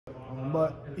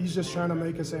but he's just trying to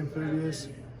make us amphibious,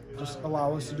 just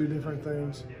allow us to do different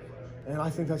things. And I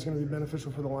think that's going to be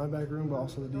beneficial for the linebacker room, but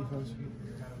also the defense.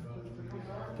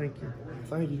 Thank you.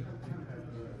 Thank you.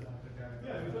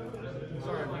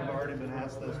 Sorry if you've already been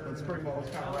asked this, but spring ball's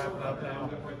kind of wrapping up now.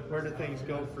 Where do things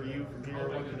go for you from here?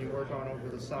 What can you work on over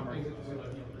the summer?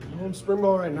 Spring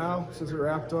ball right now, since it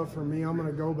wrapped up for me, I'm going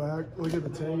to go back, look at the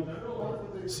tape,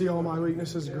 see all my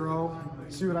weaknesses grow,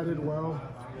 see what I did well,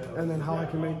 and then how I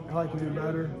can do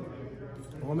better.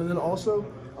 And then also,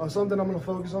 something I'm going to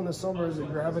focus on this summer is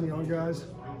grabbing young guys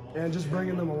and just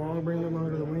bringing them along, bringing them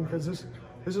under the wing, because this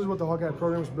is what the Hawkeye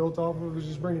program is built off of, is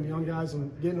just bringing young guys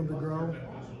and getting them to grow.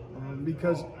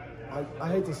 Because I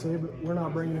hate to say it, but we're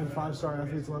not bringing in 5-star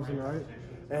athletes left and right.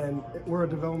 And we're a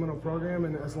developmental program,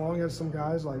 and as long as some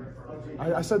guys, like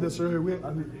I said this earlier,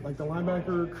 like the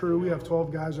linebacker crew, we have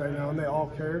 12 guys right now, and they all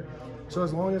care. So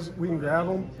as long as we can grab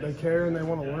them, they care, and they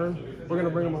want to learn, we're going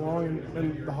to bring them along,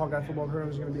 and the Hawkeye football program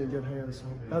is going to be in good hands. So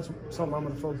that's something I'm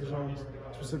going to focus on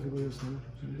specifically this summer.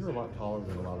 You're a lot taller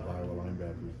than a lot of Iowa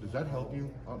linebackers. Does that help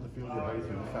you out in the field? Your height? Have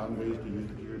you found ways to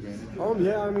use it to your advantage?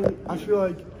 Yeah, I mean, I feel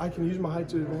like I can use my height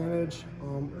to advantage,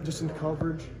 just in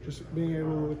coverage, just being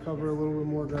able to cover a little bit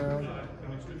more ground.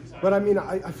 But I mean,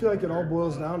 I feel like it all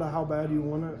boils down to how bad you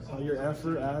want it, your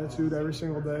effort, attitude every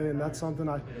single day, and that's something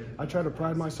I try to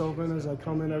pride myself in as I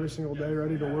come in every single day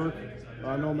ready to work,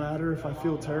 no matter if I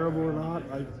feel terrible or not.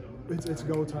 It's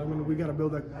go time, and we got to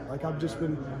build that. Like, I've just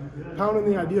been pounding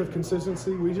the idea of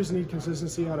consistency. We just need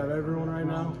consistency out of everyone right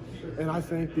now, and I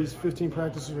think these 15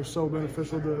 practices are so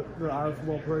beneficial to the Iowa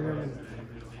football program, and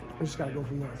we just got to go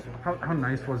from there. How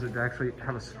nice was it to actually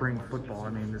have a spring football? I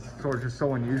mean, it's sort of just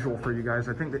so unusual for you guys.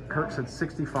 I think that Kirk said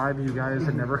 65 of you guys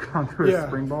had never gone through a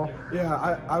spring ball. Yeah,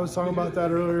 I was talking about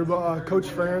that earlier, but Coach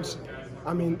Ferentz,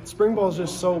 I mean, spring ball is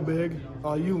just so big.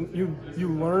 You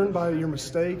learn by your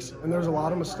mistakes, and there's a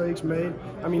lot of mistakes made.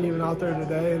 I mean, even out there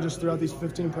today and just throughout these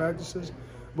 15 practices.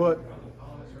 But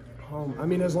I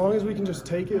mean, as long as we can just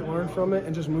take it, learn from it,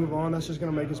 and just move on, that's just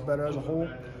going to make us better as a whole.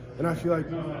 And I feel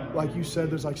like you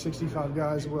said, there's like 65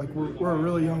 guys. We're a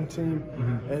really young team,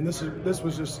 and this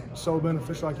was just so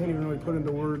beneficial. I can't even really put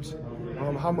into words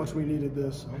how much we needed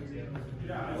this.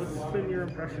 What's been your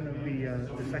impression of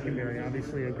the secondary?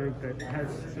 Obviously, a group that has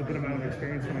a good amount of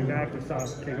experience coming back. We saw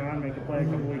Kayvon make a play a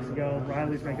couple weeks ago.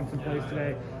 Riley's making some plays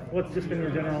today. What's just been your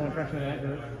general impression of that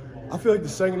group? I feel like the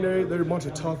secondary, they're a bunch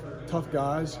of tough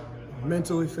guys,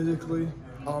 mentally, physically.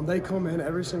 They come in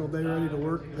every single day ready to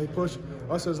work. They push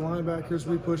us as linebackers.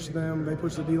 We push them. They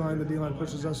push the D-line. The D-line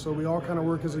pushes us. So we all kind of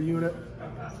work as a unit.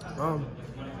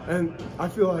 And I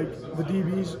feel like the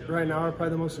DBs right now are probably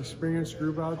the most experienced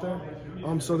group out there.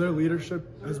 So their leadership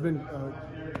has been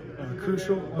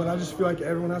crucial. But I just feel like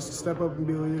everyone has to step up and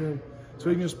be a leader, so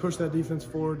we can just push that defense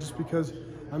forward. Just because,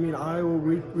 I mean, Iowa,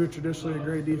 we're traditionally a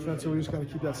great defense, and we just got to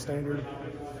keep that standard.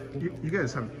 You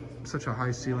guys have such a high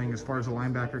ceiling as far as the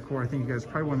linebacker core. I think you guys are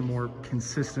probably one of the more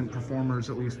consistent performers,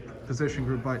 at least position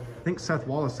group. But I think Seth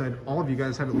Wallace said all of you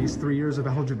guys have at least 3 years of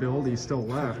eligibility still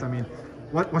left. I mean,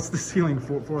 what's the ceiling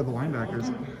for the linebackers?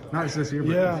 Not just this year,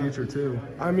 but in the future too.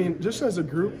 I mean, just as a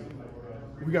group,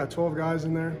 we got 12 guys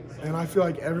in there, and I feel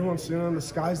like everyone's ceiling, the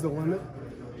sky's the limit.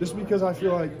 Just because I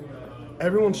feel like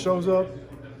everyone shows up,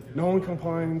 no one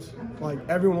complains, like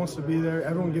everyone wants to be there,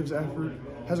 everyone gives effort,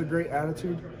 has a great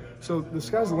attitude. So the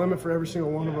sky's the limit for every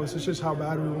single one of us. It's just how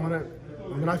bad we want it.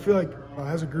 And I feel like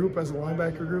as a group, as a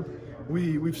linebacker group,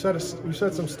 we've set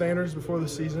some standards before the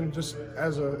season, just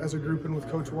as a group and with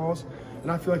Coach Walls.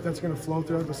 And I feel like that's going to flow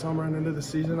throughout the summer and into the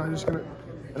season. I just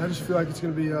feel like it's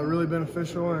going to be really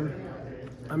beneficial. And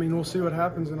I mean, we'll see what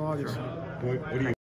happens in August. What do you